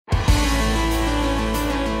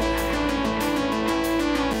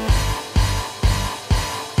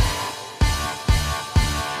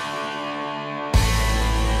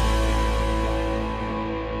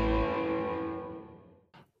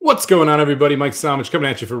What's going on, everybody? Mike Somich coming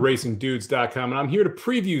at you for RacingDudes.com, and I'm here to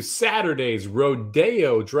preview Saturday's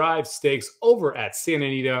Rodeo Drive Stakes over at Santa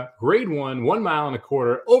Anita, Grade 1, 1 mile and a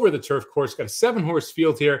quarter, over the turf course. Got a 7-horse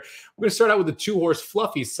field here. We're going to start out with the 2-horse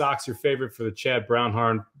Fluffy Socks, your favorite for the Chad Brown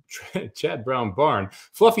Barn.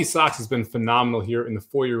 Fluffy Socks has been phenomenal here in the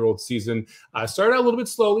 4-year-old season. Started out a little bit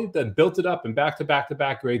slowly, then built it up, and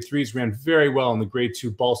back-to-back Grade 3s. Ran very well in the Grade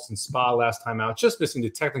 2 Ballston Spa last time out, just missing the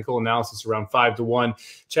technical analysis around 5-1.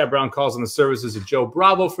 Chad Brown calls on the services of Joe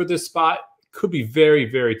Bravo for this spot. Could be very,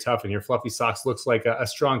 very tough in here. Fluffy Socks looks like a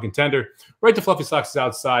strong contender. Right to Fluffy Socks is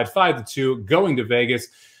outside, 5-2, going to Vegas.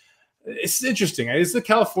 It's interesting. It's the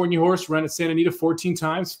California horse, run at Santa Anita 14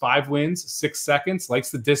 times, 5 wins, 6 seconds, likes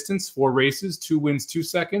the distance, 4 races, 2 wins, 2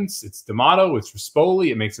 seconds. It's D'Amato, it's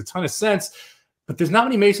Rispoli. It makes a ton of sense, but there's not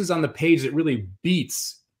many maces on the page that really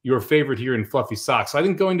beats your favorite here in Fluffy Socks. So I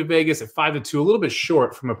think going to Vegas at 5-2, a little bit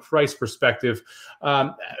short from a price perspective.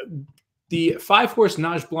 The 5-horse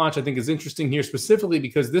Nage Blanche, I think, is interesting here specifically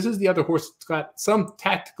because this is the other horse that's got some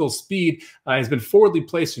tactical speed, has been forwardly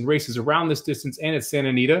placed in races around this distance and at Santa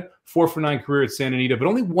Anita. 4 for 9 career at Santa Anita, but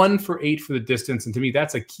only 1 for 8 for the distance. And to me,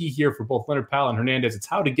 that's a key here for both Leonard Powell and Hernandez. It's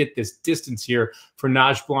how to get this distance here for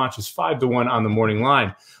Nage Blanche is 5-1 on the morning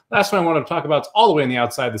line. Last one I wanted to talk about is all the way on the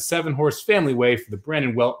outside, the 7-horse Family Way for the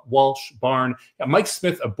Brandon Walsh Barn. Got Mike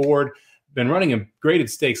Smith aboard, been running in graded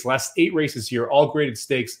stakes, last 8 races here, all graded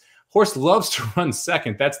stakes. Horse loves to run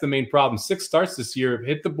second. That's the main problem. 6 starts this year,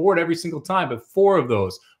 hit the board every single time, but 4 of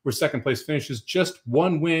those were second-place finishes. Just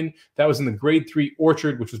 1 win. That was in the Grade 3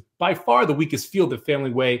 Orchard, which was by far the weakest field that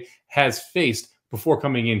Family Way has faced before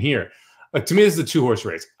coming in here. To me, this is a 2-horse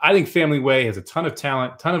race. I think Family Way has a ton of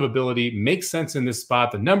talent, ton of ability, makes sense in this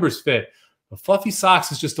spot. The numbers fit. But Fluffy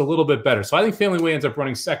Socks is just a little bit better. So I think Family Way ends up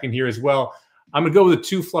running second here as well. I'm going to go with the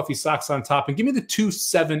 2 Fluffy Socks on top and give me the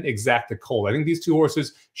 2-7 Exacta Colt. I think these 2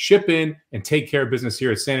 horses ship in and take care of business here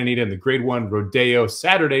at Santa Anita in the Grade 1 Rodeo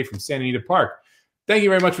Saturday from Santa Anita Park. Thank you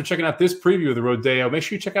very much for checking out this preview of the Rodeo. Make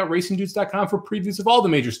sure you check out RacingDudes.com for previews of all the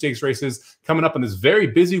major stakes races coming up on this very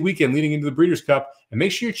busy weekend leading into the Breeders' Cup. And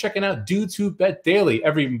make sure you're checking out Dudes Who Bet Daily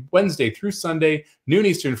every Wednesday through Sunday, noon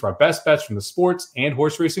Eastern, for our best bets from the sports and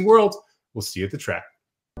horse racing world. We'll see you at the track.